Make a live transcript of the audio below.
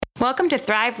Welcome to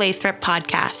Thrive Lathrop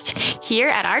podcast. Here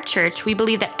at our church, we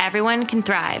believe that everyone can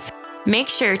thrive. Make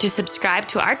sure to subscribe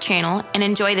to our channel and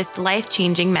enjoy this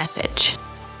life-changing message.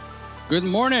 Good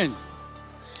morning.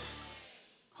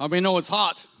 How many know it's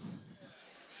hot?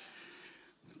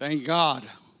 Thank God.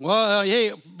 Well,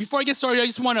 hey, before I get started, I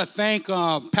just want to thank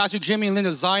Pastor Jimmy and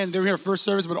Linda Zion. They're here first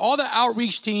service, but all the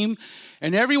outreach team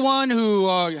and everyone who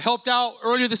helped out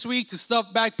earlier this week to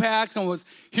stuff backpacks and was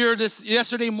here this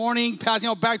yesterday morning passing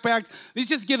out backpacks. Let's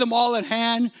just give them all a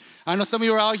hand. I know some of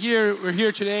you are out here. We're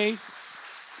here today.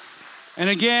 And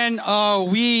again,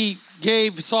 we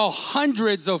saw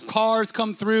hundreds of cars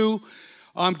come through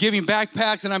giving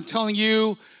backpacks. And I'm telling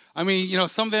you, I mean, you know,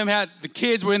 some of them had the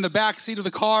kids were in the back seat of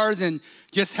the cars and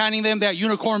just handing them that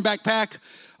unicorn backpack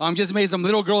just made some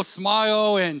little girls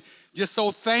smile, and just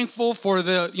so thankful for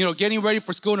the, you know, getting ready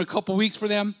for school in a couple weeks for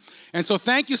them. And so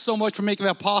thank you so much for making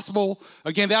that possible.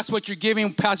 Again, that's what you're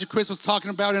giving. Pastor Chris was talking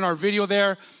about in our video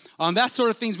there. That sort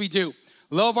of things we do.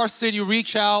 Love our city,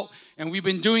 reach out, and we've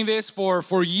been doing this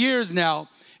for years now.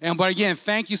 But again,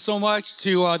 thank you so much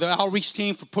to the outreach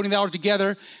team for putting that all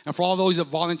together, and for all those that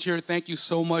volunteer. Thank you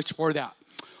so much for that.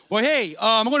 Well, hey,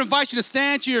 I'm going to invite you to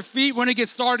stand to your feet. We're going to get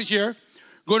started here.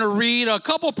 We're going to read a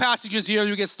couple passages here as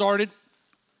we get started.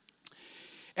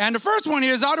 And the first one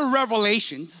here is out of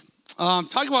Revelations,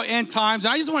 talking about end times.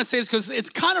 And I just want to say this because it's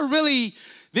kind of really,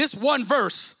 this one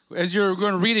verse, as you're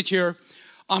going to read it here,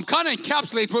 kind of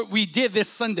encapsulates what we did this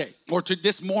Sunday, or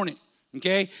this morning,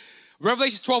 okay?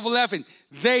 Revelation 12:11,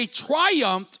 they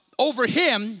triumphed over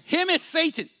him is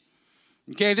Satan.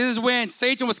 Okay, this is when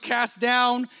Satan was cast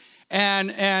down, and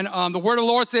the word of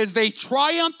the Lord says they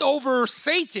triumphed over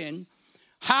Satan.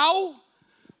 How?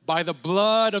 By the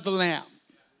blood of the Lamb.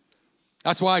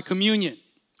 That's why communion.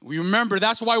 We remember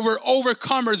that's why we're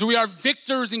overcomers. We are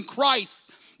victors in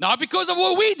Christ. Not because of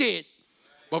what we did,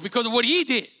 but because of what he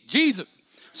did, Jesus.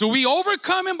 So we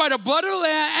overcome him by the blood of the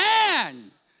Lamb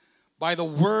and by the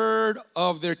word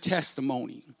of their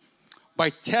testimony. By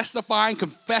testifying,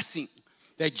 confessing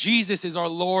that Jesus is our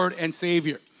Lord and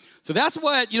Savior. So that's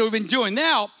what, we've been doing.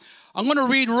 Now, I'm going to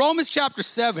read Romans chapter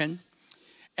 7.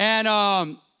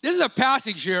 And this is a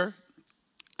passage here.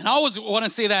 And I always want to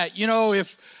say that,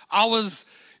 if I was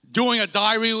doing a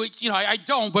diary, which, I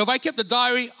don't, but if I kept a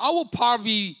diary, I will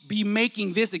probably be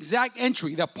making this exact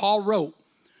entry that Paul wrote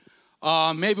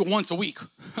maybe once a week.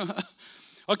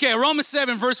 Okay, Romans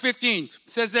 7, verse 15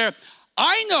 says there,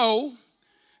 I know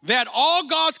that all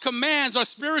God's commands are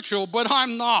spiritual, but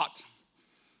I'm not.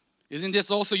 Isn't this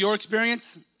also your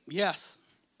experience? Yes,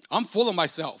 I'm full of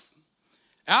myself.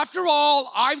 After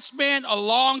all, I've spent a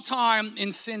long time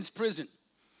in sin's prison.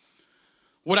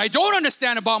 What I don't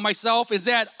understand about myself is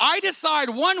that I decide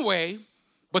one way,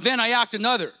 but then I act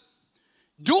another.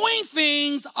 Doing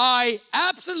things I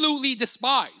absolutely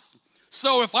despise.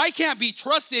 So if I can't be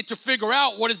trusted to figure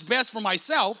out what is best for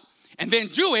myself and then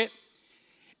do it,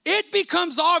 it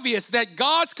becomes obvious that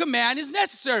God's command is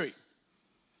necessary.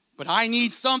 But I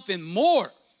need something more.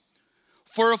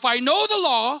 For if I know the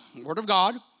law, the word of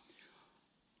God,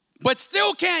 but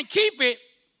still can't keep it,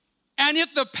 and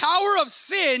if the power of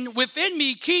sin within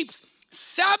me keeps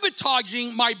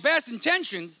sabotaging my best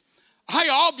intentions, I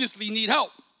obviously need help.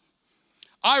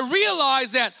 I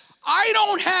realize that I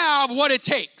don't have what it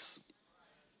takes.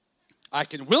 I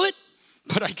can will it,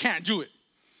 but I can't do it.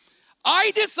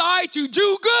 I decide to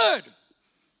do good,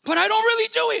 but I don't really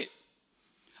do it.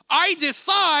 I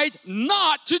decide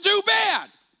not to do bad,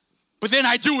 but then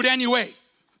I do it anyway.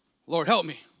 Lord, help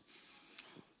me.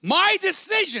 My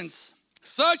decisions,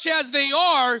 such as they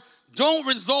are, don't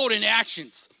result in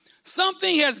actions.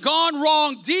 Something has gone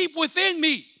wrong deep within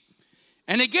me,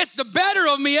 and it gets the better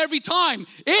of me every time.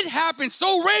 It happens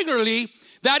so regularly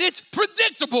that it's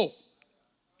predictable.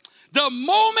 The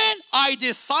moment I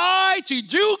decide to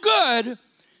do good,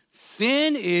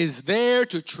 sin is there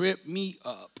to trip me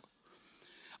up.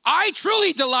 I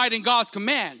truly delight in God's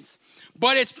commands,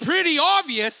 but it's pretty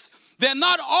obvious that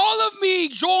not all of me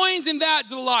joins in that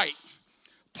delight.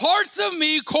 Parts of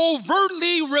me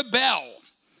covertly rebel.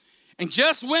 And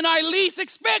just when I least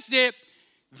expect it,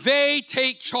 they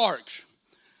take charge.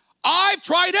 I've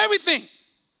tried everything,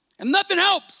 and nothing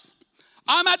helps.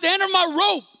 I'm at the end of my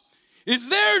rope. Is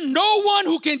there no one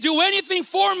who can do anything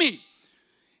for me?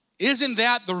 Isn't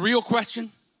that the real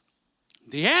question?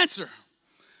 The answer,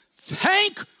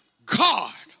 thank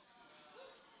God,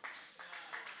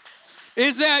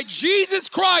 is that Jesus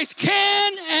Christ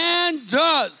can and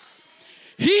does.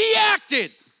 He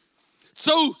acted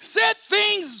to set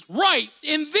things right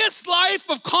in this life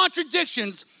of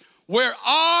contradictions where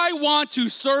I want to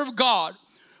serve God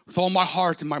with all my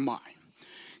heart and my mind.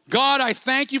 God, I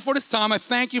thank you for this time. I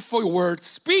thank you for your word.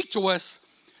 Speak to us.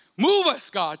 Move us,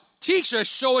 God. Teach us,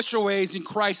 show us your ways. In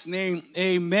Christ's name,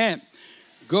 amen.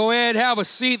 Go ahead, have a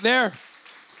seat there.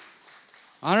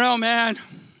 I don't know, man.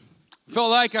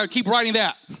 Felt like I keep writing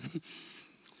that.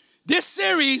 This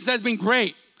series has been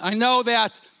great. I know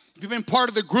that if you've been part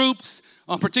of the groups,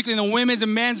 particularly in the women's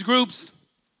and men's groups,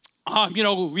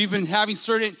 we've been having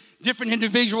certain different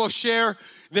individuals share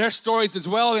their stories as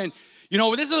well. And,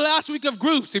 this is the last week of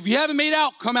groups. If you haven't made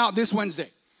out, come out this Wednesday.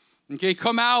 Okay,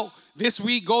 come out this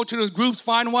week, go to the groups,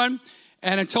 find one.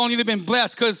 And I'm telling you, they've been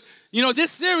blessed. Because,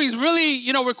 this series really,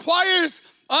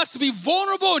 requires us to be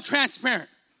vulnerable and transparent.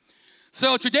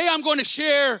 So today I'm going to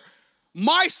share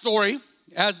my story,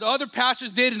 as the other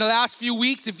pastors did in the last few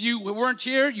weeks. If you weren't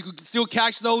here, you could still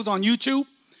catch those on YouTube.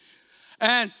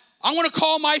 And I want to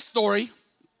call my story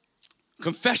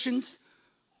Confessions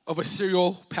of a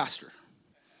Serial Pastor.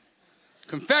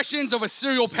 Confessions of a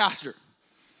Serial Pastor.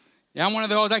 Yeah, I'm one of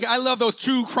those. I love those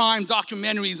true crime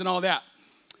documentaries and all that.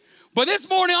 But this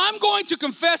morning, I'm going to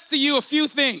confess to you a few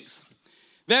things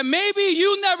that maybe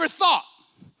you never thought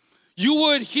you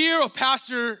would hear a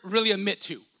pastor really admit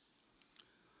to.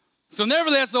 So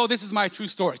nevertheless, though, this is my true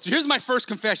story. So here's my first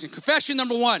confession. Confession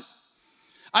number one.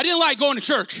 I didn't like going to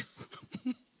church.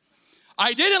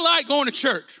 I didn't like going to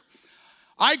church.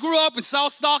 I grew up in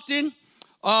South Stockton,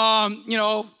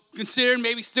 considered,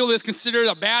 maybe still is considered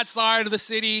a bad side of the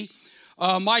city.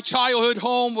 My childhood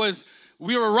home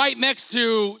we were right next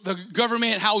to the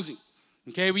government housing.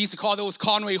 Okay, we used to call those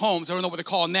Conway homes. I don't know what they're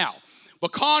called now.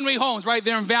 But Conway Homes, right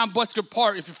there in Van Busker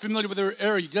Park, if you're familiar with the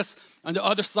area, just on the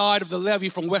other side of the levee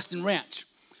from Weston Ranch.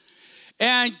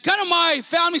 And kind of my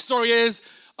family story is,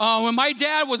 when my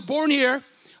dad was born here,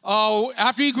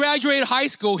 after he graduated high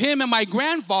school, him and my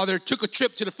grandfather took a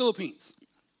trip to the Philippines.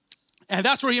 And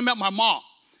that's where he met my mom.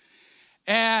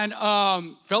 And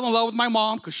fell in love with my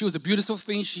mom because she was the beautiful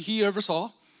thing he ever saw.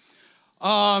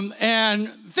 And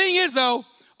the thing is, though,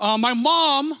 my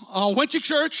mom went to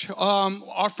church.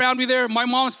 Our family there, my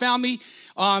mom's family,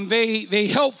 they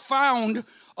helped found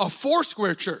a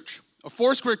Foursquare church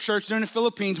there in the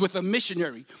Philippines with a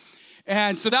missionary.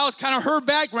 And so that was kind of her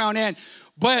background.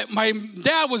 But my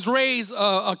dad was raised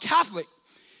a Catholic.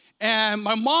 And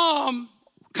my mom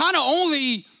kind of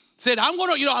only said, I'm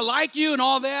going to, I like you and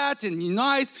all that, and you're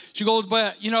nice. She goes,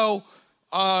 but,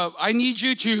 I need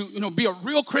you to, be a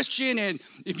real Christian. And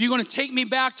if you're going to take me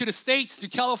back to the States, to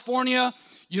California,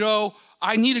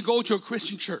 I need to go to a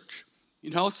Christian church.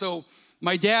 So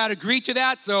my dad agreed to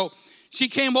that. So she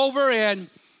came over and,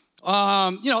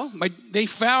 they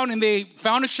found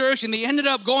a church, and they ended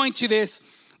up going to this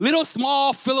little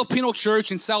small Filipino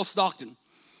church in South Stockton.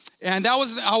 And I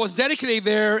was dedicated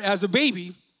there as a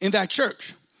baby in that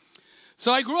church.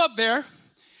 So I grew up there,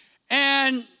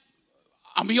 and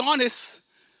I'll be honest,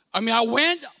 I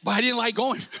went, but I didn't like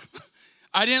going.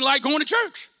 I didn't like going to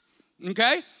church,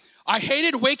 okay? I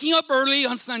hated waking up early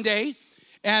on Sunday,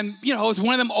 and, it was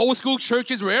one of them old school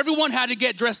churches where everyone had to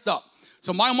get dressed up.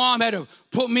 So my mom had to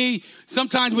put me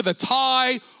sometimes with a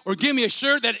tie or give me a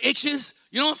shirt that itches,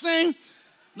 you know what I'm saying?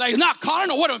 Like not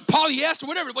cotton or what, polyester or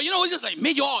whatever, but, it's just like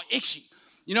made you all itchy,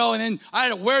 and then I had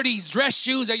to wear these dress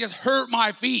shoes that just hurt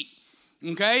my feet.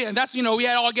 Okay, and that's, we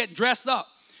had to all get dressed up.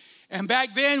 And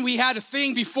back then, we had a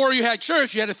thing before you had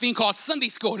church, you had a thing called Sunday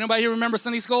school. Anybody here remember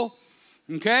Sunday school?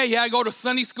 Okay, yeah, I go to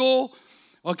Sunday school,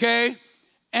 okay?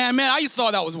 And man, I just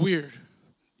thought that was weird.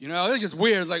 It was just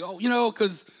weird. It's like,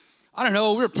 because, I don't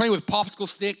know, we were playing with popsicle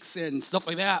sticks and stuff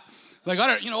like that. Like,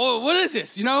 what is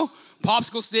this,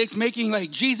 Popsicle sticks, making like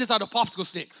Jesus out of popsicle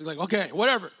sticks. It's like, okay,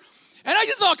 whatever. And I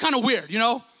just thought kind of weird,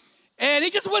 And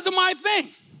it just wasn't my thing,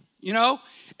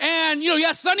 And, you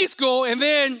had Sunday school, and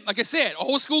then, like I said,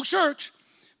 old school church.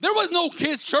 There was no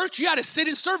kids' church. You had to sit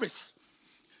in service.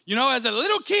 As a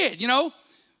little kid,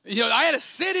 I had to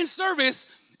sit in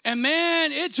service, and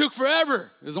man, it took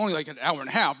forever. It was only like an hour and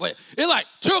a half, but it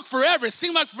took forever. It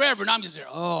seemed like forever, and I'm just there,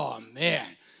 oh, man,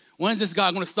 when's this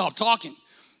guy going to stop talking?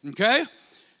 Okay?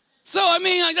 So,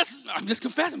 I'm just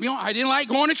confessing. I didn't like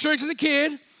going to church as a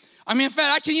kid. In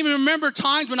fact, I can even remember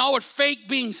times when I would fake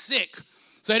being sick,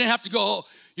 so I didn't have to go,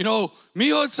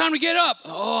 Mio, it's time to get up.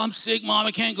 Oh, I'm sick, Mom,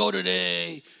 I can't go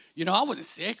today. I wasn't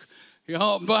sick,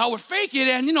 but I would fake it,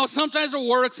 and, sometimes it would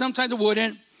work, sometimes it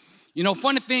wouldn't.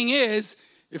 Funny thing is,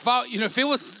 if it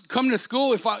was coming to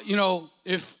school, if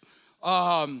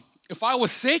I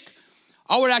was sick,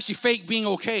 I would actually fake being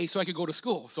okay so I could go to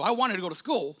school. So I wanted to go to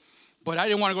school, but I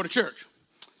didn't want to go to church.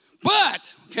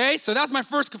 But, okay, so that's my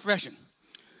first confession.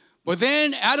 But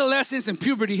then adolescence and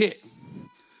puberty hit.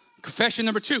 Confession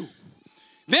number 2.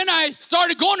 Then I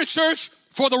started going to church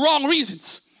for the wrong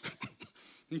reasons.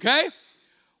 okay?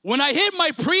 When I hit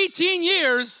my preteen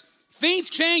years, things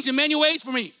changed in many ways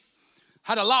for me.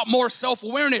 Had a lot more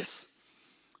self-awareness.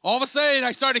 All of a sudden,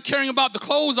 I started caring about the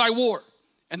clothes I wore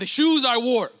and the shoes I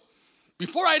wore.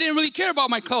 Before, I didn't really care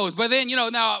about my clothes, but then,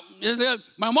 now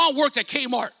my mom worked at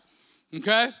Kmart,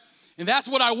 okay? And that's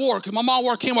what I wore, because my mom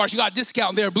worked at Kmart. She got a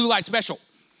discount there, Blue Light Special,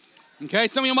 okay?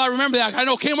 Some of you might remember that. I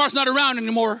know Kmart's not around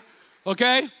anymore,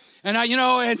 okay? And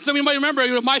and some of you might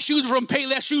remember, my shoes are from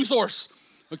Payless Shoe Source,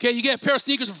 okay? You get a pair of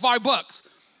sneakers for $5,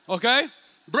 okay?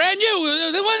 Brand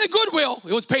new. It wasn't a Goodwill.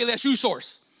 It was Payless Shoe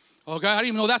Source, okay? I didn't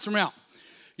even know that's around.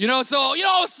 So, all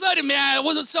of a sudden, man, I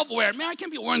wasn't self-aware. Man, I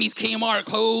can't be wearing these Kmart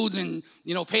clothes and,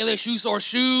 Payless Shoe Source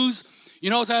shoes.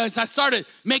 So I started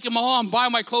making my mom buy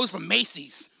my clothes from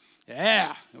Macy's.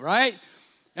 Yeah, right?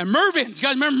 And Mervyn's. You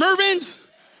guys remember Mervyn's?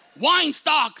 Wine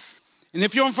stocks. And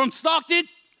if you're from Stockton,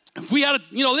 if we had, a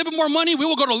little bit more money, we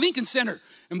would go to Lincoln Center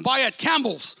and buy at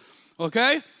Campbell's,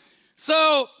 okay?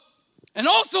 So, and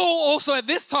also at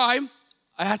this time,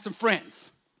 I had some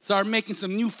friends. Started making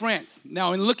some new friends.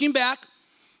 Now, in looking back,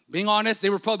 being honest, they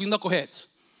were probably knuckleheads,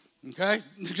 okay?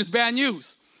 Just bad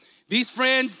news. These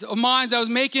friends of mine that I was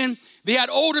making, they had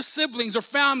older siblings or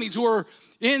families who were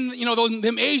in,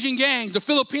 them Asian gangs, the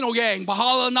Filipino gang,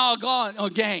 Bahala Na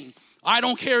gang, I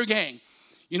Don't Care gang.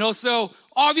 So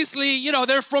obviously,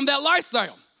 they're from that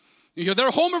lifestyle. Their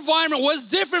home environment was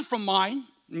different from mine,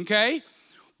 okay?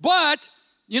 But,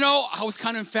 I was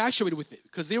kind of infatuated with it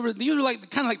because they were like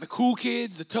kind of like the cool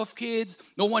kids, the tough kids.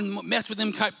 No one messed with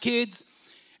them type kids.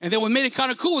 And then what made it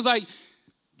kind of cool was like,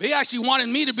 they actually wanted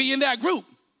me to be in that group,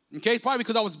 okay? Probably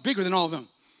because I was bigger than all of them,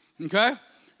 okay?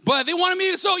 But they wanted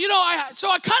me, so I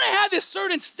kind of had this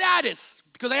certain status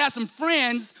because I had some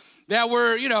friends that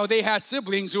were, they had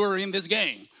siblings who were in this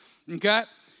gang, okay?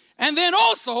 And then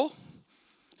also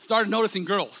started noticing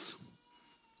girls,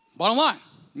 bottom line,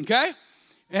 okay?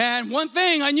 And one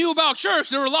thing I knew about church,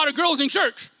 there were a lot of girls in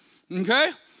church, okay?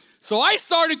 So I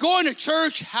started going to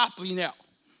church happily now.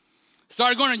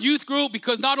 Started going to youth group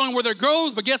because not only were there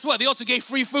girls, but guess what? They also gave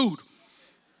free food.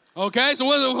 Okay, so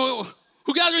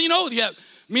who guys,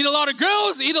 meet a lot of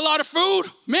girls, eat a lot of food.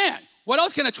 Man, what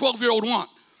else can a 12-year-old want?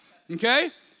 Okay?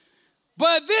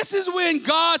 But this is when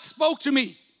God spoke to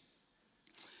me.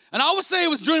 And I would say it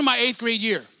was during my 8th grade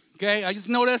year. Okay, I just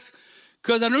noticed,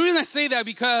 because the reason I say that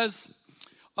because,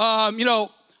 I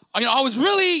was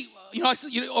really,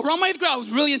 around my 8th grade, I was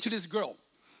really into this girl.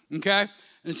 Okay?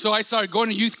 And so I started going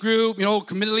to youth group,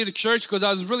 committedly to church because I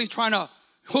was really trying to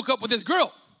hook up with this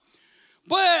girl.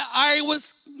 But I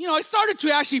started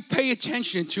to actually pay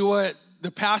attention to what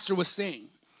the pastor was saying.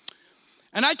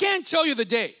 And I can't tell you the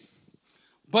day,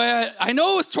 but I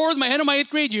know it was towards my end of my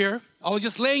 8th grade year. I was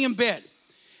just laying in bed.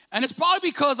 And it's probably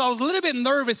because I was a little bit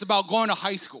nervous about going to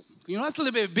high school. That's a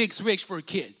little bit of a big switch for a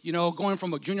kid, going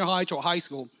from a junior high to a high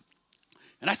school.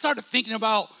 And I started thinking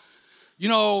about,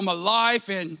 my life,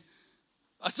 and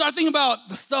I started thinking about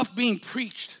the stuff being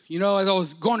preached, as I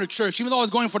was going to church, even though I was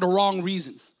going for the wrong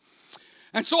reasons.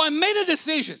 And so I made a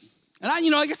decision. And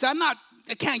like I said, I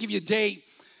can't give you a date.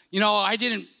 I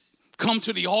didn't come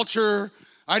to the altar.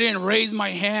 I didn't raise my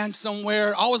hand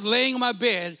somewhere. I was laying in my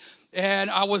bed, and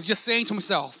I was just saying to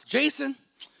myself, Jason,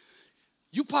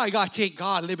 you probably got to take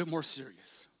God a little bit more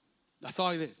serious. That's all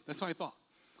I did. That's all I thought.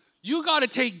 You got to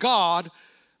take God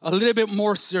a little bit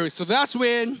more serious. So that's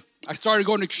when I started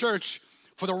going to church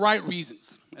for the right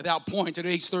reasons at that point at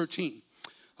age 13.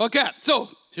 Okay, so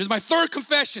here's my third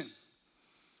confession.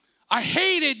 I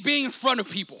hated being in front of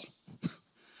people.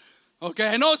 Okay,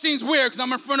 I know it seems weird because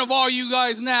I'm in front of all you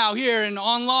guys now here and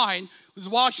online who's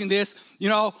watching this,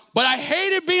 but I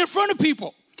hated being in front of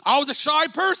people. I was a shy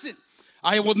person.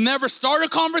 I would never start a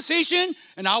conversation,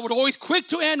 and I would always quick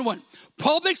to end one.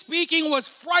 Public speaking was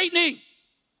frightening.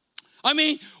 I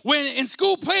mean, when in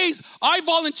school plays, I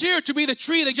volunteered to be the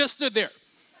tree that just stood there.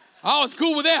 I was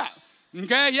cool with that.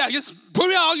 Okay, yeah, just put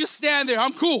me out, I'll just stand there.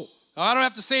 I'm cool. I don't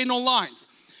have to say no lines.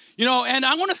 And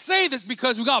I want to say this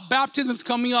because we got baptisms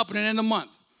coming up at the end of the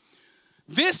month.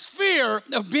 This fear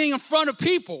of being in front of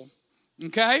people,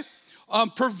 okay,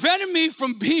 prevented me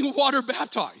from being water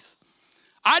baptized.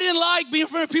 I didn't like being in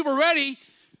front of people already.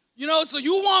 So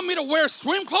you want me to wear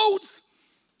swim clothes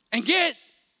and get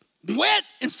wet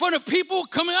in front of people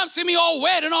coming up, see me all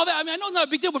wet and all that. I mean, I know it's not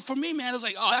a big deal, but for me, man, it's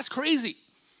like, oh, that's crazy.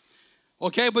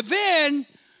 Okay, but then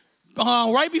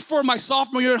right before my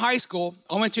sophomore year in high school,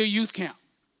 I went to a youth camp.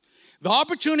 The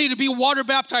opportunity to be water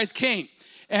baptized came.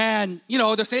 And,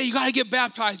 they're saying, you got to get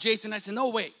baptized, Jason. I said, no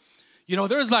way.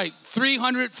 There's like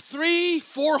 400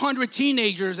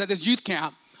 teenagers at this youth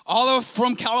camp, all of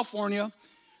from California.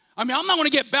 I mean, I'm not going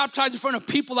to get baptized in front of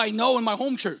people I know in my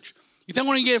home church. You think I'm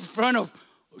going to get in front of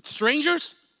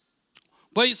strangers.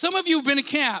 But some of you have been to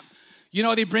camp. You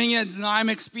know, they bring in a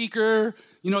dynamic speaker.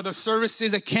 You know, the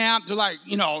services at camp, they're like,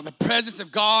 you know, the presence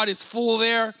of God is full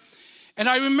there. And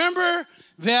I remember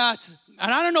that,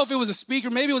 and I don't know if it was a speaker,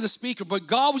 maybe it was a speaker, but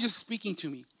God was just speaking to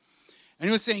me. And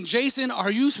he was saying, Jason,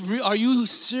 are you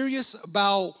serious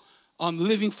about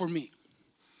living for me?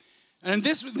 And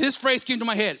this phrase came to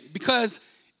my head because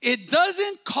it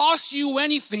doesn't cost you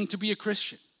anything to be a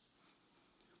Christian,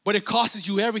 but it costs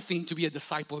you everything to be a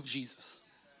disciple of Jesus.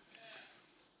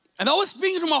 And that was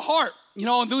speaking to my heart, you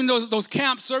know, doing those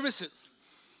camp services.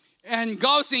 And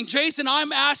God was saying, Jason,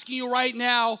 I'm asking you right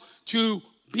now to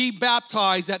be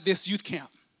baptized at this youth camp.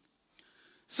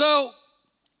 So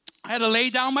I had to lay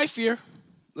down my fear,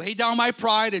 lay down my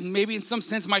pride, and maybe in some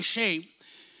sense my shame.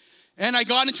 And I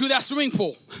got into that swimming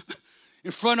pool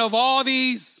in front of all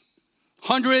these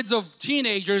hundreds of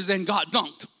teenagers and got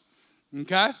dunked,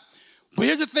 okay? But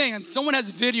here's the thing, and someone has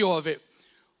video of it.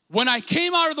 When I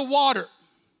came out of the water,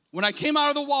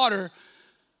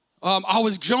 I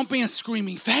was jumping and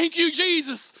screaming, thank you,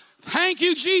 Jesus. Thank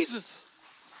you, Jesus.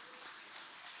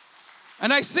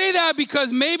 And I say that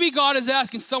because maybe God is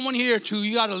asking someone here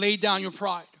you got to lay down your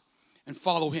pride and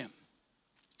follow him.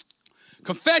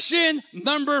 Confession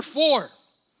number 4.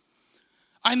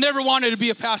 I never wanted to be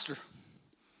a pastor.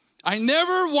 I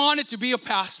never wanted to be a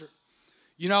pastor.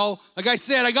 You know, like I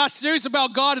said, I got serious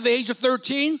about God at the age of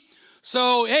 13.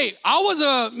 So, hey, I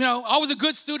was a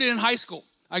good student in high school.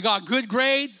 I got good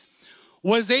grades,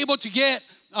 was able to get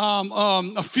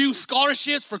a few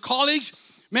scholarships for college.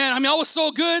 Man, I mean, I was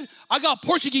so good, I got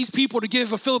Portuguese people to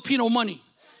give a Filipino money.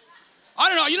 I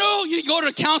don't know, you know, you go to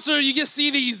a counselor, you just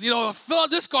see these, you know, fill out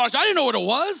this scholarship. I didn't know what it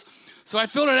was. So I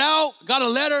filled it out, got a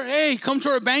letter, hey, come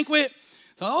to our banquet.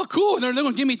 So, oh, cool, and they're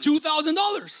going to give me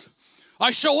 $2,000.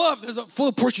 I show up, there's full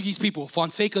of Portuguese people,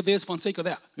 Fonseca this, Fonseca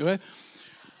that, okay?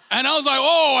 And I was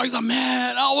like,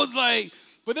 man,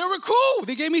 but they were cool.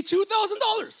 They gave me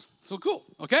 $2,000. So cool,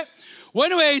 okay? Well,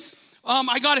 anyways,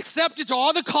 I got accepted to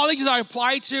all the colleges I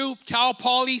applied to, Cal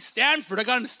Poly, Stanford. I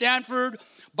got into Stanford.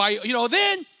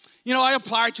 I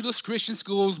applied to those Christian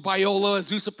schools, Biola,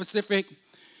 Azusa Pacific.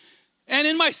 And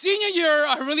in my senior year,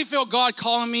 I really felt God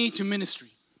calling me to ministry,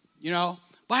 you know?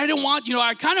 But I didn't want,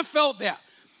 I kind of felt that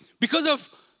because of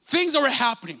things that were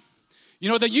happening. You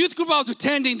know, the youth group I was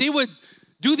attending, they would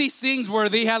do these things where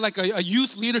they had like a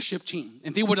youth leadership team,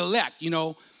 and they would elect,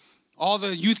 all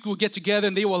the youth would get together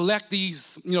and they would elect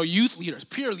these, youth leaders,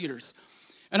 peer leaders.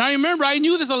 And I remember I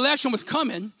knew this election was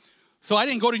coming, so I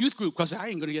didn't go to youth group because I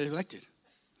ain't going to get elected.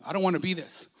 I don't want to be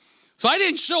this. So I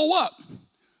didn't show up,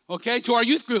 to our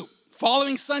youth group.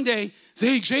 Following Sunday, say,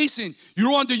 hey, Jason,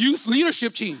 you're on the youth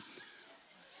leadership team.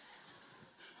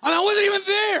 I wasn't even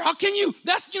there. How can you,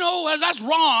 that's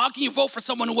wrong. How can you vote for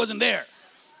someone who wasn't there?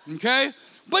 Okay?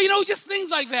 But, just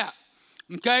things like that.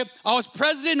 Okay? I was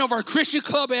president of our Christian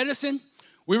club, Edison.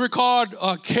 We were called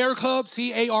CARE Club,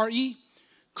 C-A-R-E.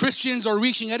 Christians are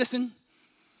reaching Edison.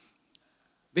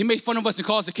 They made fun of us and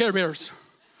called us the Care Bears.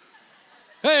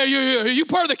 Hey, are you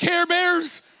part of the Care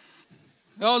Bears?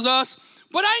 That was us.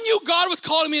 But I knew God was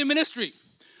calling me to ministry.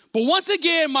 But once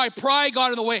again, my pride got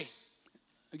in the way.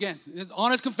 Again, it's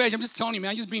honest confession. I'm just telling you,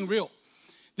 man, I'm just being real.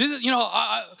 This is,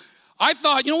 I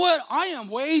thought, I am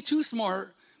way too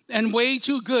smart and way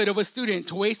too good of a student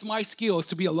to waste my skills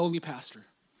to be a lowly pastor.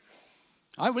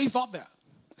 I really thought that.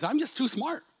 I'm just too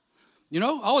smart. I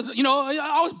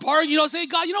was bargaining, saying,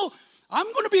 God, I'm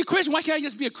going to be a Christian. Why can't I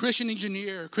just be a Christian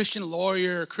engineer, a Christian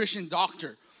lawyer, a Christian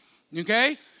doctor?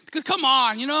 Okay? Because come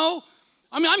on,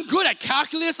 I'm good at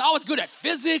calculus. I was good at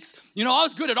physics. I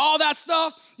was good at all that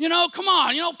stuff. Come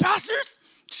on, pastors,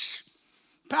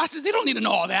 they don't need to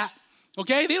know all that.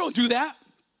 Okay? They don't do that.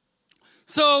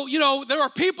 So, there are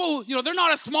people, they're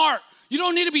not as smart. You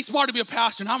don't need to be smart to be a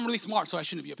pastor. And I'm really smart, so I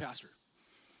shouldn't be a pastor.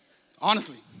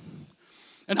 Honestly.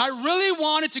 And I really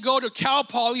wanted to go to Cal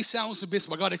Poly San Luis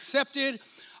Obispo. I got accepted.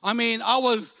 I went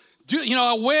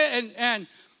and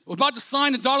was about to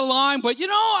sign the dotted line, but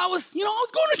I was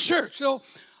going to church. So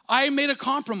I made a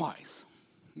compromise.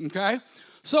 Okay?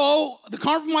 So the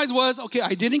compromise was,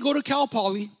 I didn't go to Cal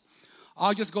Poly.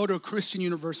 I'll just go to a Christian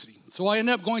university. So I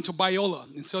ended up going to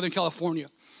Biola in Southern California.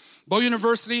 Biola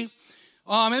University.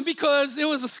 And because it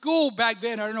was a school back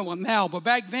then, I don't know about now, but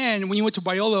back then when you went to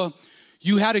Biola,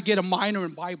 you had to get a minor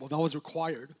in Bible. That was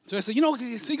required. So I said,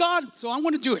 see God, so I'm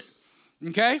going to do it.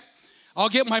 Okay? I'll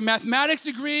get my mathematics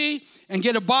degree and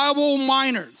get a Bible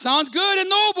minor. Sounds good and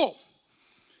noble.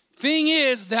 Thing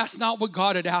is, that's not what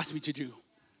God had asked me to do.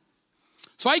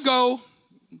 So I go,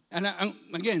 and I'm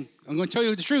going to tell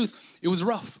you the truth. It was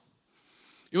rough.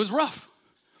 It was rough.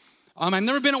 I'd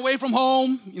never been away from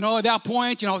home, at that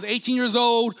point. I was 18 years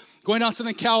old, going down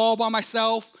Southern Cal all by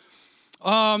myself.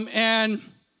 And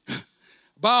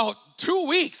about 2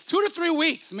 to 3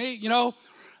 weeks,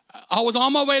 I was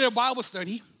on my way to Bible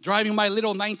study, driving my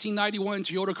little 1991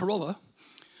 Toyota Corolla.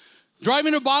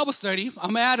 Driving to Bible study,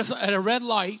 I'm at a red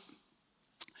light,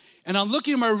 and I'm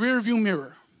looking in my rearview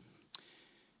mirror.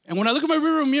 And when I look at my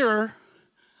rearview mirror,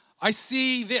 I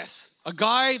see this. A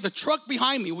guy, the truck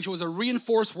behind me, which was a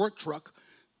reinforced work truck,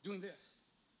 doing this.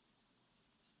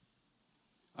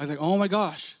 I was like, oh my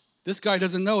gosh, this guy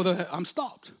doesn't know that I'm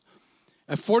stopped.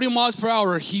 At 40 miles per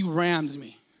hour, he rams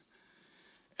me.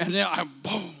 And then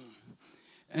boom.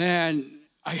 And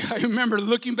I remember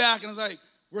looking back and I was like,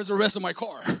 where's the rest of my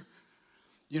car?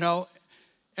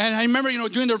 And I remember,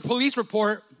 doing the police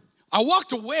report, I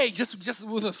walked away just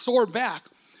with a sore back.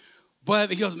 But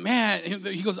he goes,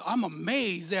 I'm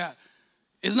amazed that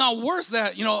it's not worse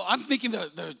that, I'm thinking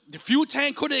the fuel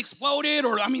tank could have exploded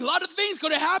or, a lot of things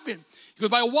could have happened. He goes,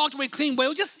 but I walked away clean, but it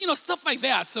was just, stuff like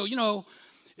that. So,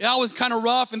 that was kind of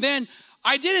rough. And then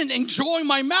I didn't enjoy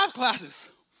my math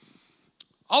classes.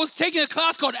 I was taking a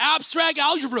class called Abstract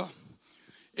Algebra.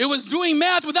 It was doing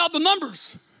math without the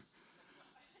numbers.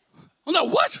 I'm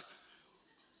like, what?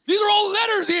 These are all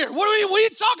letters here. What are you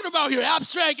talking about here?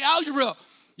 Abstract Algebra.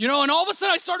 And all of a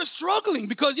sudden I started struggling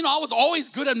because, I was always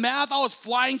good at math. I was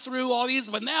flying through all these,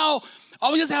 but now I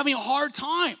was just having a hard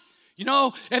time,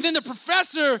 And then the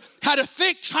professor had a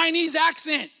thick Chinese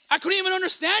accent. I couldn't even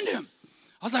understand him.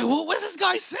 I was like, well, what is this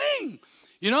guy saying?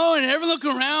 And everyone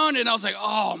looking around, and I was like,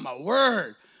 oh, my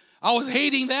word. I was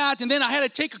hating that. And then I had to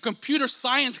take a computer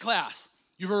science class.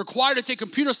 You were required to take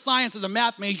computer science as a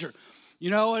math major,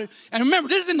 And remember,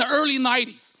 this is in the early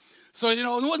 90s. So, it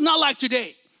was not like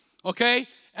today, okay?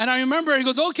 And I remember he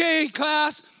goes, okay,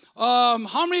 class,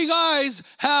 how many guys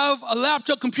have a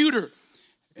laptop computer?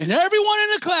 And everyone in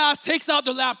the class takes out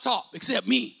their laptop except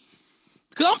me.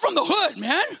 Because I'm from the hood,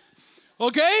 man.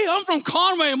 Okay? I'm from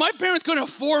Conway. My parents couldn't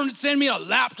afford to send me a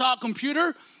laptop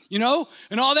computer, and all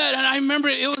that. And I remember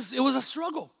it was a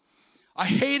struggle. I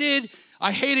hated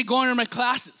going to my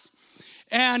classes.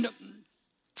 And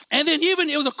then even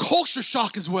it was a culture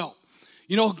shock as well.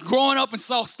 Growing up in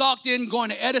South Stockton, going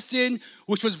to Edison,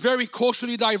 which was very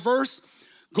culturally diverse,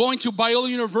 going to Biola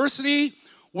University,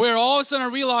 where all of a sudden I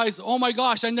realized, oh my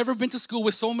gosh, I've never been to school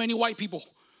with so many white people.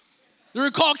 There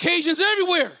were Caucasians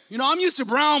everywhere. I'm used to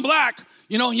brown, black,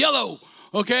 yellow,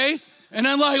 okay? And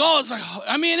I'm like, it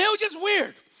was just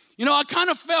weird. I kind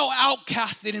of felt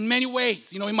outcasted in many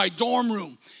ways, in my dorm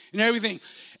room and everything.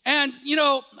 And,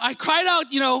 I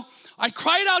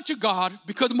cried out to God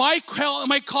because my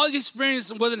college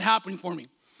experience wasn't happening for me.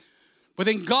 But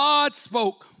then God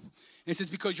spoke and says,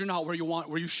 because you're not where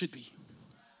you should be.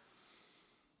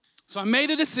 So I made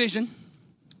a decision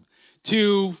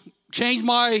to change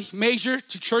my major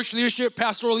to church leadership,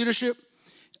 pastoral leadership,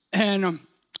 and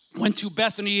went to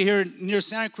Bethany here near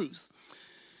Santa Cruz.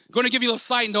 Going to give you a little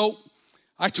side note.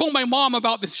 I told my mom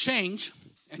about this change,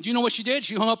 and do you know what she did?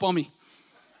 She hung up on me.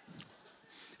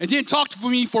 And didn't talk to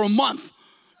me for a month,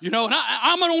 and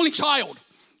I'm an only child,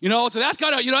 so that's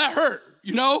gotta, that hurt,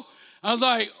 I was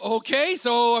like, okay,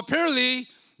 so apparently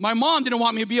my mom didn't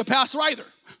want me to be a pastor either,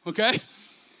 okay?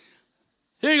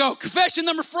 Here you go, confession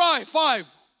number 5. I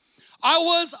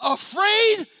was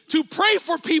afraid to pray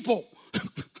for people,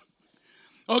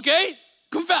 okay?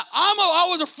 I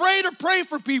was afraid to pray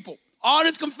for people,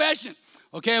 honest confession,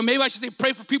 okay? Or maybe I should say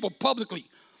pray for people publicly.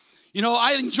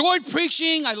 I enjoyed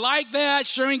preaching. I like that,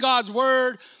 sharing God's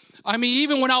word.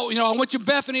 Even when I went to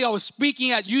Bethany, I was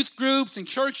speaking at youth groups and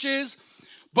churches,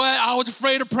 but I was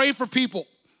afraid to pray for people,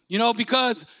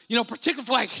 because, particularly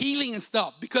for like healing and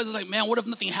stuff, because it's like, man, what if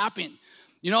nothing happened?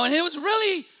 And it was a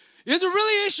really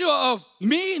issue of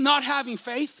me not having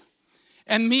faith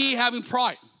and me having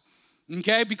pride,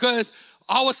 okay? Because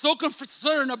I was so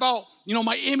concerned about,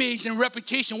 my image and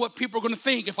reputation, what people are going to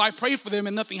think if I pray for them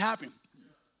and nothing happened.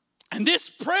 And this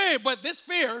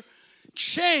fear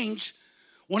changed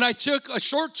when I took a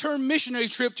short-term missionary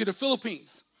trip to the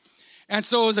Philippines. And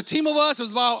so it was a team of us. It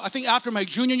was about, I think, after my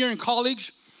junior year in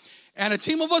college. And a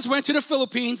team of us went to the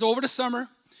Philippines over the summer.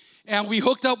 And we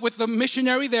hooked up with the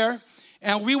missionary there.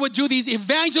 And we would do these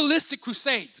evangelistic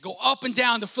crusades, go up and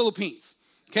down the Philippines.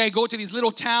 Okay, go to these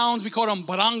little towns. We call them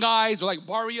barangays or like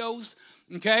barrios.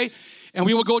 Okay, and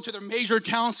we would go to the major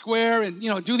town square and,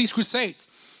 do these crusades.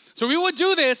 So we would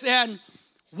do this, and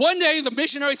one day the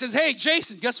missionary says, hey,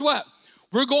 Jason, guess what?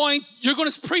 You're going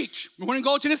to preach. We're going to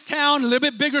go to this town, a little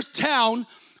bit bigger town,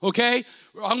 okay?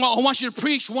 I want you to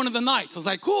preach one of the nights. I was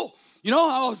like, cool.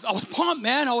 I was pumped,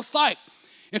 man. I was psyched.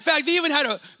 In fact, they even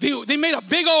had they made a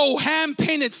big old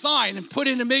hand-painted sign and put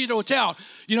it in the middle of the town.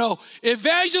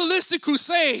 Evangelistic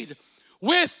crusade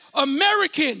with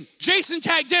American Jason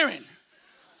Tagdarian.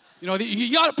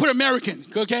 You got to put American,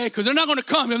 okay? Because they're not going to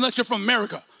come unless you're from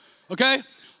America, okay?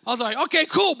 I was like, okay,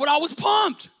 cool, but I was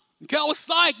pumped. Okay, I was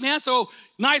psyched, man. So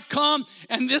nights come,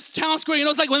 and this town square,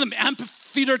 it's like one of them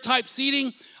amphitheater type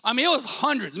seating. I mean, it was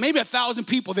hundreds, maybe 1,000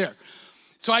 people there.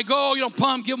 So I go,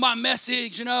 pumped, give my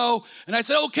message, and I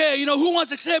said, okay, who wants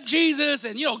to accept Jesus?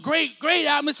 And, great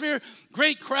atmosphere,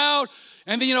 great crowd.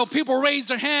 And then, people raise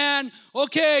their hand.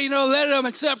 Okay, let them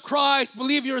accept Christ,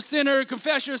 believe you're a sinner,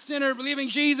 confess you're a sinner, believe in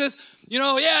Jesus.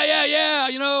 Yeah,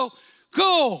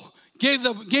 cool. Gave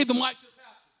the mic to the pastor.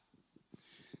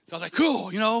 So I was like,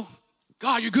 cool,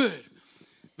 God, you're good.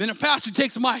 Then the pastor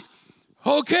takes the mic.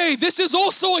 Okay, this is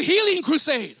also a healing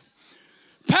crusade.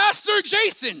 Pastor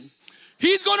Jason,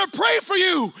 he's going to pray for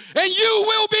you, and you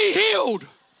will be healed.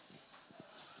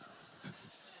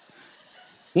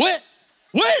 What?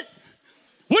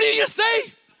 What did you just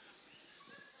say?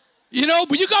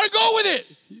 But you got to go with it.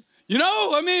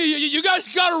 You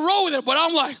guys got to roll with it. But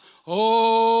I'm like,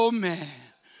 oh, man.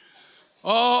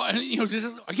 Oh, and, this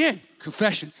is, again,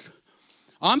 confessions.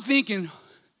 I'm thinking,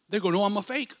 they're going to know I'm a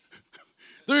fake.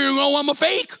 They're going to know I'm a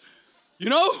fake.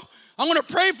 I'm going to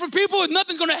pray for people and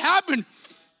nothing's going to happen.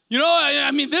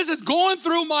 This is going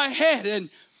through my head. And,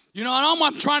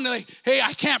 I'm trying to hey,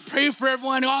 I can't pray for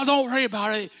everyone. Oh, don't worry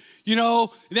about it. And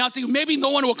then I think maybe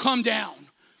no one will come down.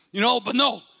 But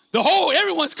no,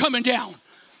 everyone's coming down.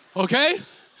 Okay?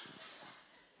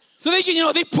 So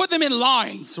they put them in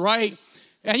lines, right?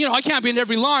 And, I can't be in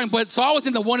every line, but so I was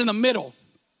in the one in the middle.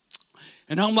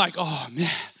 And I'm like, oh, man.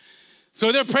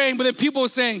 So they're praying, but then people are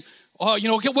saying, oh,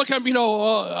 what kind of,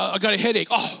 I got a headache.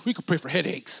 Oh, we could pray for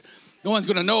headaches. No one's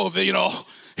going to know if,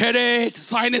 headache,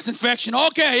 sinus infection.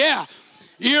 Okay, yeah.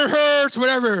 Ear hurts,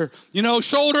 whatever.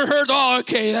 Shoulder hurts. Oh,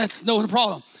 okay, that's no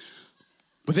problem.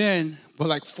 But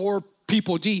like 4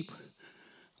 people deep,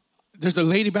 there's a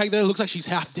lady back there that looks like she's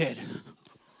half dead.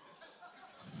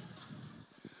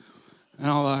 And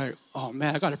I'm like, oh,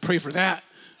 man, I got to pray for that.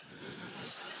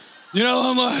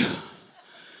 I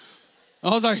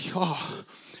was like, oh.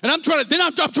 And I'm trying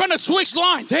to switch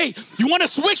lines. Hey, you want to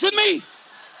switch with me?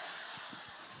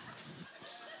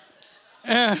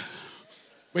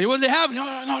 But he wasn't having it.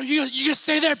 No, you just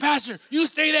stay there, Pastor. You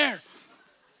stay there.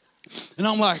 And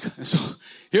I'm like, so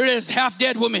here it is, half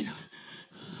dead woman.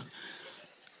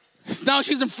 So now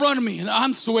she's in front of me, and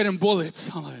I'm sweating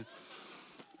bullets.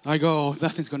 I go,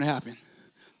 nothing's going to happen.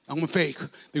 I'm a fake.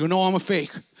 They're going to know I'm a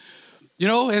fake.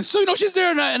 And so, she's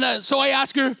there, and so I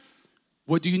ask her,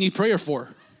 what do you need prayer for?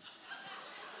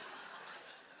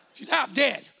 She's half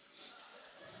dead.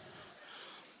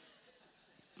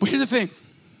 But here's the thing.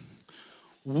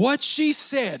 What she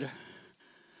said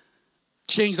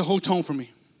changed the whole tone for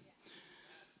me.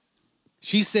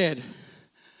 She said,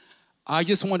 I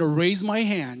just want to raise my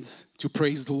hands to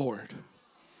praise the Lord.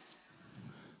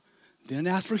 Didn't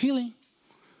ask for healing.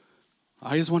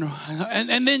 I just want to,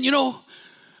 and then,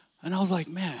 and I was like,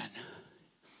 man,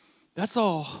 that's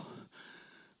all.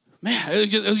 Man, I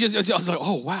was like,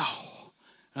 oh, wow.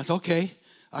 That's okay.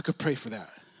 I could pray for that.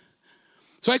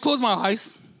 So I closed my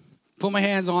eyes, put my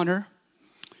hands on her,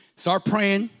 start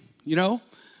praying, and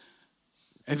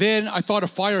then I thought a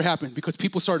fire happened because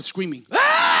people started screaming.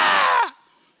 Ah!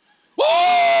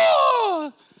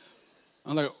 Oh!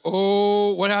 I'm like,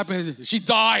 oh, what happened? She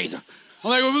died. I'm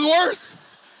like, it was worse.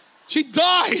 She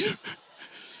died.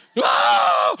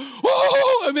 Ah!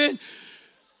 Oh! And then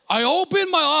I opened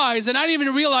my eyes and I didn't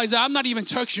even realize that I'm not even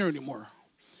touching her anymore.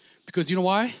 Because you know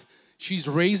why? She's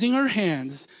raising her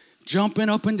hands, jumping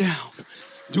up and down,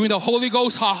 doing the Holy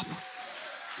Ghost hop,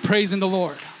 praising the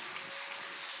Lord.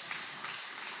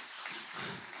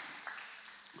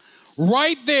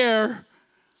 Right there,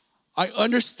 I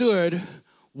understood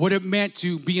what it meant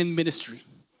to be in ministry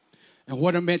and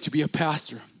what it meant to be a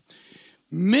pastor.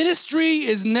 Ministry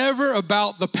is never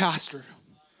about the pastor.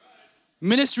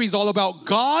 Ministry is all about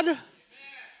God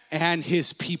and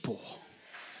his people.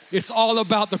 It's all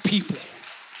about the people.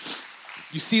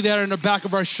 You see that in the back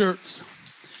of our shirts.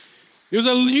 It was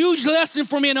a huge lesson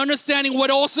for me in understanding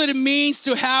what also it means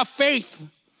to have faith.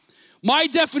 My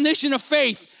definition of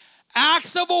faith,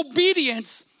 acts of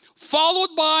obedience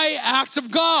followed by acts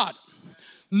of God.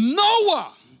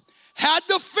 Noah had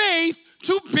the faith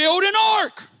to build an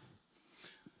ark,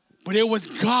 but it was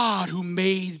God who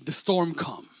made the storm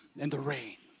come and the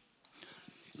rain.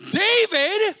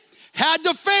 David had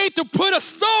the faith to put a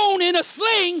stone in a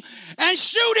sling and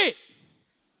shoot it,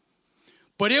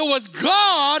 but it was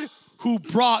God who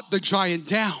brought the giant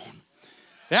down.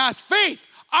 That's faith.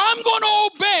 I'm going to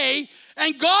obey,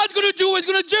 and God's going to do what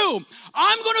he's going to do.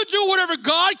 I'm going to do whatever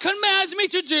God commands me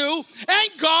to do, and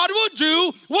God will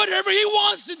do whatever he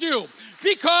wants to do.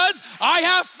 Because I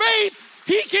have faith,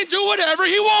 he can do whatever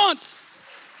he wants.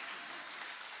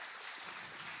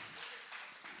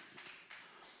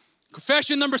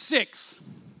 Confession number 6.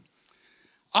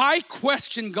 I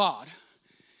question God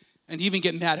and even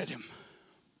get mad at him.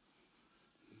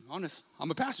 Honest,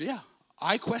 I'm a pastor, yeah.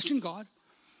 I question God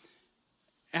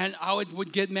and I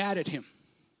would get mad at him.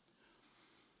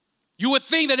 You would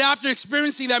think that after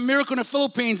experiencing that miracle in the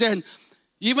Philippines and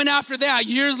even after that,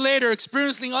 years later,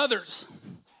 experiencing others,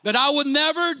 that I would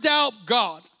never doubt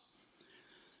God.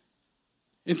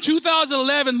 In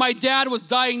 2011, my dad was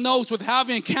diagnosed with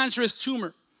having a cancerous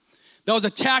tumor that was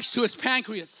attached to his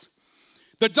pancreas.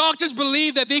 The doctors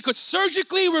believed that they could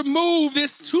surgically remove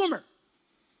this tumor.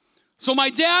 So my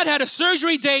dad had a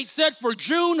surgery date set for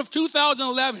June of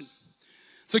 2011.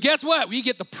 So guess what? We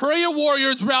get the prayer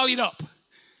warriors rallied up.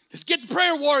 Let's get the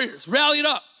prayer warriors rallied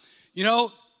up. You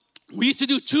know, we used to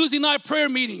do Tuesday night prayer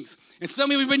meetings. And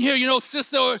some of you have been here, you know,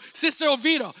 Sister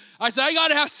Oviedo. I said, I got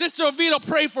to have Sister Oviedo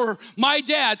pray for my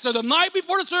dad. So the night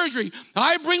before the surgery,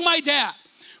 I bring my dad.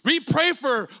 We pray for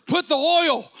her, put the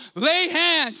oil, lay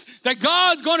hands that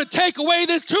God's going to take away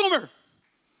this tumor.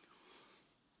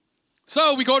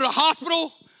 So we go to the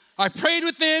hospital. I prayed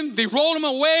with them. They rolled him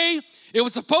away. It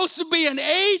was supposed to be an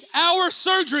 8-hour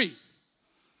surgery.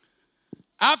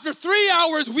 After 3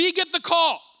 hours, we get the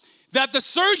call that the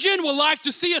surgeon would like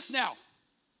to see us now.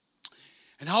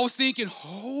 And I was thinking,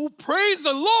 oh, praise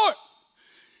the Lord.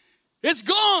 It's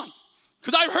gone.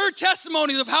 Because I've heard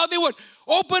testimonies of how they would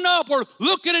open up or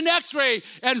look at an x-ray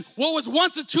and what was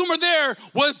once a tumor there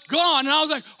was gone. And I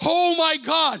was like, oh my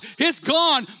God, it's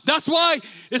gone. That's why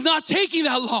it's not taking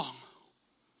that long.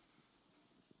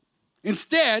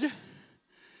 Instead,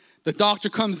 the doctor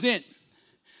comes in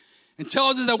and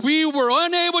tells us that we were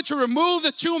unable to remove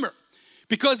the tumor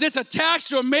because it's attached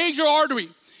to a major artery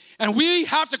and we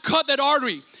have to cut that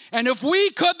artery. And if we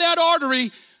cut that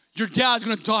artery, your dad's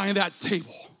gonna die in that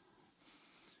table.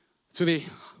 So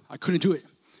I couldn't do it.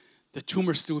 The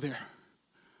tumor's still there.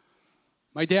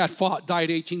 My dad died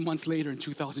 18 months later in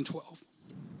 2012.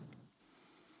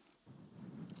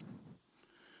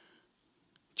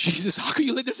 Jesus, how could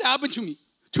you let this happen to me?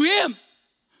 To him.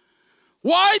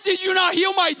 Why did you not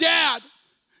heal my dad?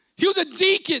 He was a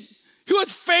deacon. He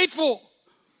was faithful.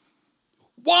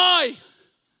 Why?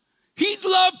 He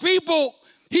loved people.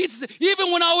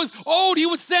 Even when I was old, he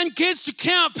would send kids to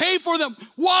camp, pay for them.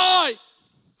 Why?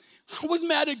 I was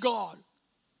mad at God.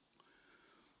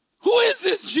 Who is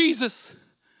this Jesus?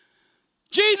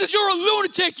 Jesus, you're a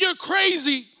lunatic. You're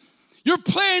crazy. You're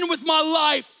playing with my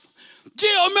life.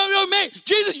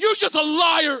 Jesus, you're just a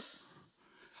liar.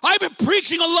 I've been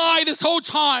preaching a lie this whole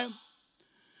time.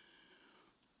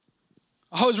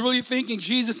 I was really thinking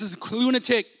Jesus is a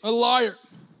lunatic, a liar.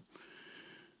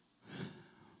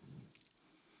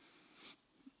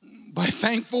 But I'm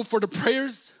thankful for the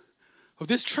prayers of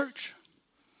this church,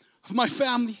 of my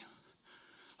family,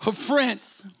 of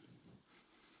friends.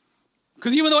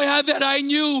 Because even though I had that, I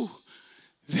knew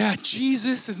that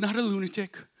Jesus is not a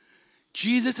lunatic.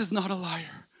 Jesus is not a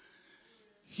liar.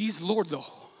 He's Lord though.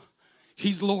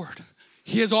 He's Lord.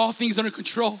 He has all things under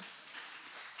control.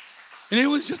 And it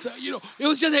was just, it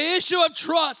was just an issue of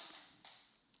trust.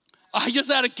 I just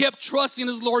had to keep trusting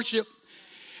his lordship.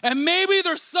 And maybe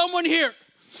there's someone here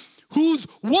who's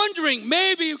wondering,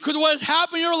 maybe because what's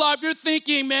happened in your life, you're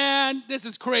thinking, man, this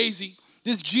is crazy,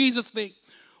 this Jesus thing.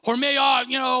 Or maybe,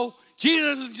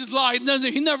 Jesus is just lying.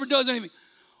 He never does anything.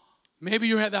 Maybe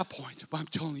you're at that point, but I'm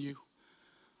telling you,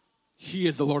 he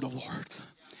is the Lord of Lords.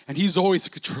 And he's always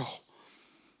in control.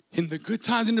 In the good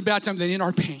times and the bad times and in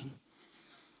our pain,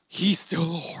 he's still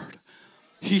Lord.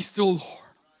 He's still Lord.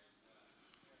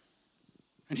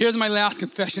 And here's my last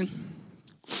confession.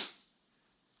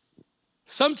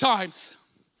 Sometimes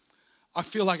I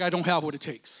feel like I don't have what it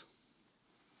takes.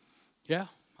 Yeah,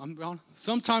 I'm honest.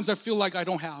 Sometimes I feel like I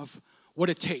don't have what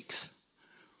it takes.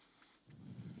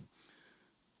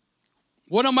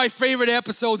 One of my favorite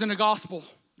episodes in the gospel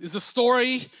is the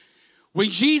story when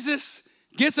Jesus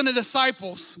gets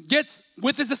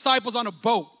with his disciples on a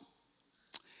boat.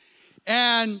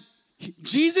 And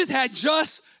Jesus had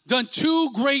just done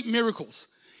 2 great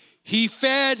miracles. He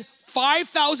fed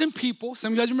 5,000 people.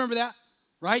 Some of you guys remember that,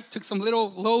 right? Took some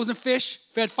little loaves and fish,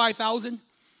 fed 5,000.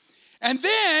 And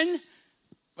then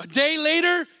a day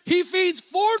later, he feeds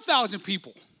 4,000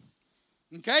 people.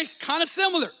 Okay, kind of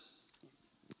similar.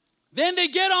 Then they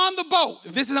get on the boat.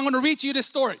 I'm going to read to you this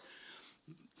story.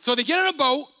 So they get on a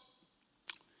boat,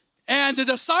 And the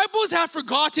disciples had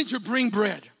forgotten to bring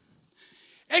bread,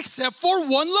 except for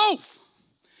one loaf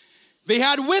they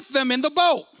had with them in the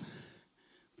boat.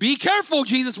 Be careful,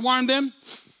 Jesus warned them.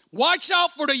 Watch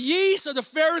out for the yeast of the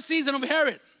Pharisees and of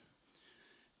Herod.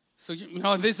 So,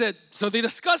 they said, so they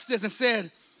discussed this and said,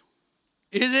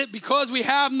 is it because we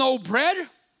have no bread?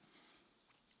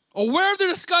 Aware of the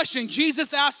discussion,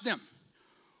 Jesus asked them,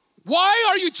 why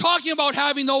are you talking about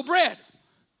having no bread?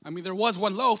 I mean, there was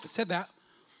one loaf, it said that.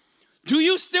 Do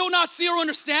you still not see or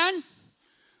understand?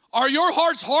 Are your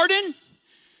hearts hardened?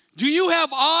 Do you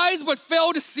have eyes but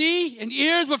fail to see and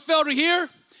ears but fail to hear?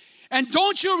 And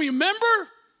don't you remember?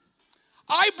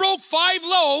 I broke 5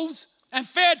 loaves and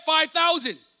fed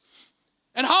 5,000.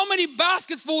 And how many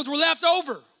basketfuls were left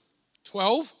over?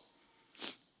 12.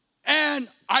 And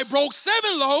I broke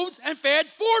 7 loaves and fed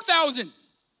 4,000.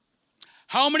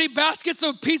 How many baskets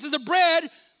of pieces of bread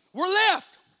were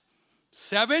left?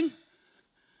 7.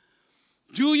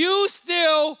 Do you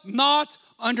still not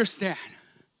understand?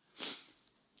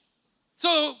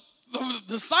 So the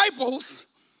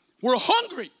disciples were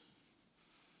hungry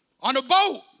on a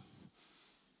boat.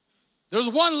 There was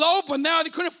one loaf, but now they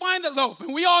couldn't find that loaf.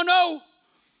 And we all know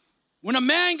when a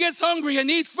man gets hungry and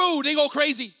needs food, they go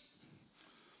crazy.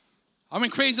 I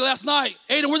went crazy last night.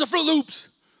 Aiden, where's the Fruit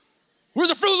Loops? Where's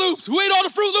the Fruit Loops? Who ate all the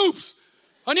Fruit Loops?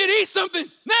 I need to eat something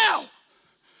now.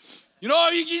 You know,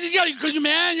 you just got, because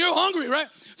man, you're hungry, right?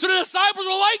 So the disciples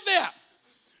were like that.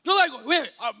 They're like, wait,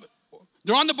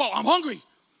 they're on the boat. I'm hungry.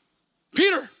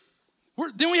 Peter,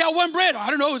 didn't we have one bread? I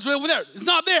don't know. It's over there. It's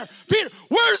not there. Peter,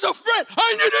 where's the bread?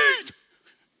 I need to eat.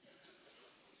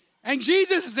 And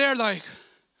Jesus is there like,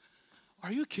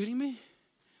 are you kidding me?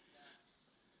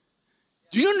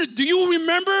 Do you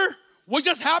remember what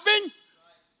just happened?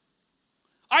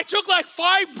 I took like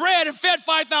 5 bread and fed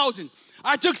 5,000.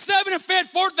 I took 7 and fed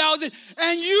 4,000.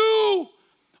 And you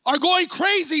are going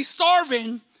crazy,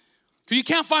 starving, because you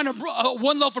can't find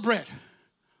one loaf of bread.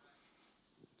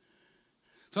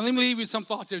 So let me leave you some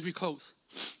thoughts as we close.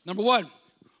 Number 1,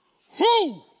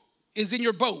 who is in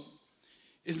your boat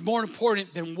is more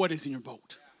important than what is in your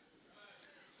boat.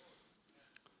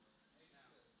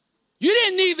 You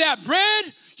didn't need that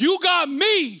bread. You got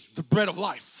me, the bread of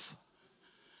life.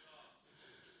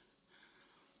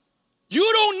 You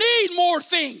don't need more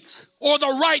things or the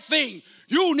right thing.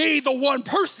 You need the one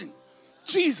person,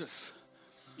 Jesus.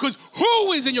 Because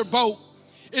who is in your boat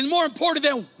is more important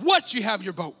than what you have in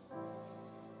your boat.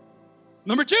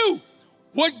 Number 2,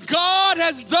 what God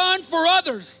has done for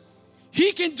others,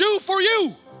 He can do for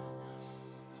you.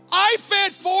 I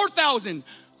fed 4,000.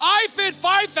 I fed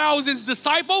 5,000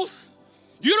 disciples.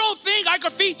 You don't think I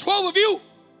could feed 12 of you?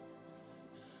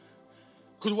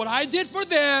 Because what I did for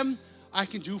them, I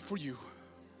can do for you.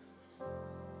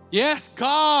 Yes,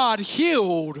 God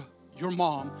healed your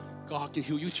mom. God can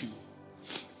heal you too.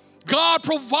 God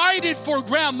provided for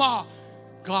grandma.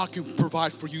 God can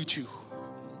provide for you too.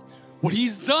 What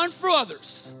He's done for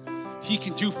others, He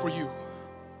can do for you.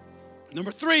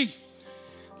 Number 3,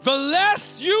 the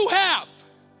less you have,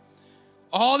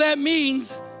 all that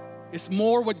means is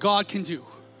more what God can do.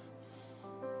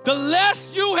 The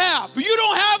less you have. If you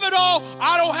don't have it all,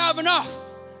 I don't have enough.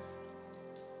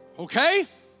 Okay?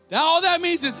 Now all that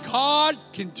means is God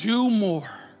can do more.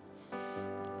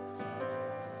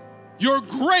 Your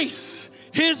grace,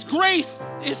 His grace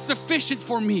is sufficient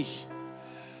for me.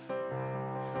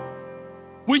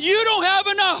 When you don't have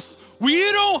enough, when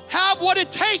you don't have what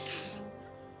it takes,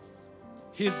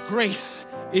 His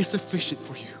grace is sufficient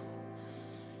for you.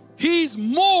 He's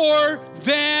more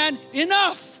than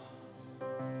enough.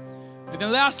 And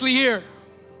then lastly here,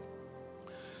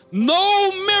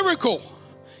 no miracle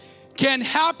can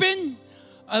happen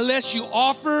unless you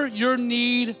offer your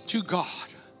need to God.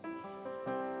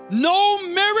 No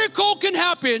miracle can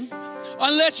happen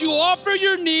unless you offer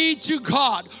your need to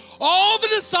God. All the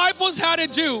disciples had to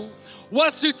do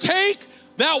was to take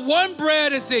that one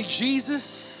bread and say,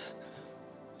 Jesus,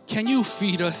 can you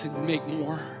feed us and make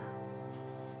more?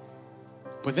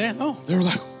 But then, no, they were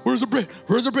like, where's the bread?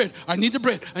 Where's the bread? I need the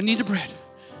bread. I need the bread.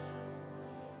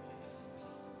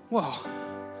 Well,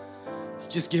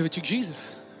 just give it to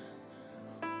Jesus.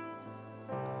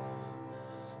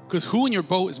 Because who in your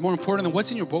boat is more important than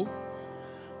what's in your boat?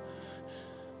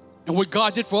 And what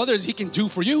God did for others, He can do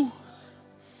for you.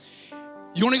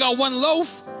 You only got one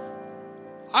loaf.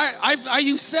 I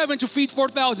use 7 to feed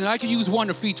 4,000. I can use 1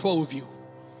 to feed 12 of you.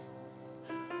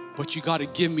 But you got to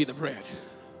give me the bread.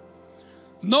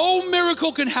 No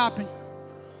miracle can happen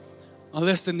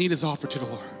unless the need is offered to the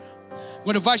Lord. I'm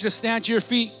going to invite you to stand to your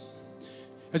feet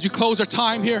as we close our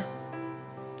time here.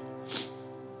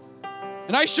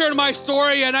 And I shared my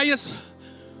story, and I just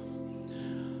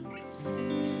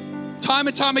Time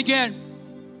and time again,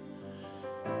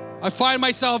 I find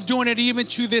myself doing it even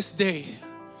to this day.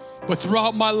 But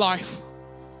throughout my life,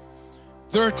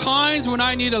 there are times when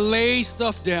I need to lay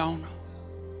stuff down.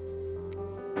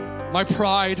 My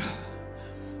pride,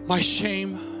 my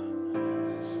shame,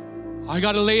 I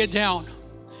got to lay it down.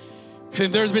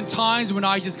 And there's been times when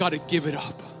I just got to give it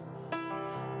up.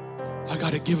 I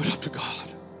got to give it up to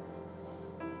God.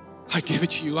 I give it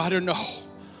to you. I don't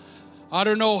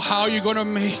know how you're going to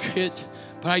make it,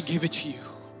 but I give it to you.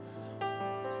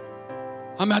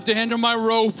 I'm at the end of my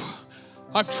rope.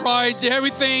 I've tried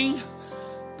everything,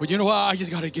 but you know what? I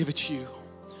just got to give it to you.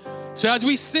 So as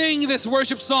we sing this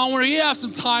worship song, we have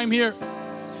some time here.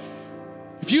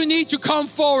 If you need to come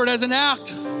forward as an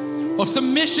act of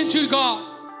submission to God.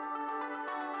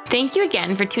 Thank you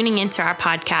again for tuning into our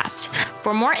podcast.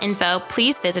 For more info,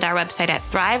 please visit our website at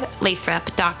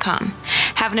thrivelathrop.com.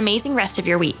 Have an amazing rest of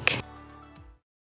your week.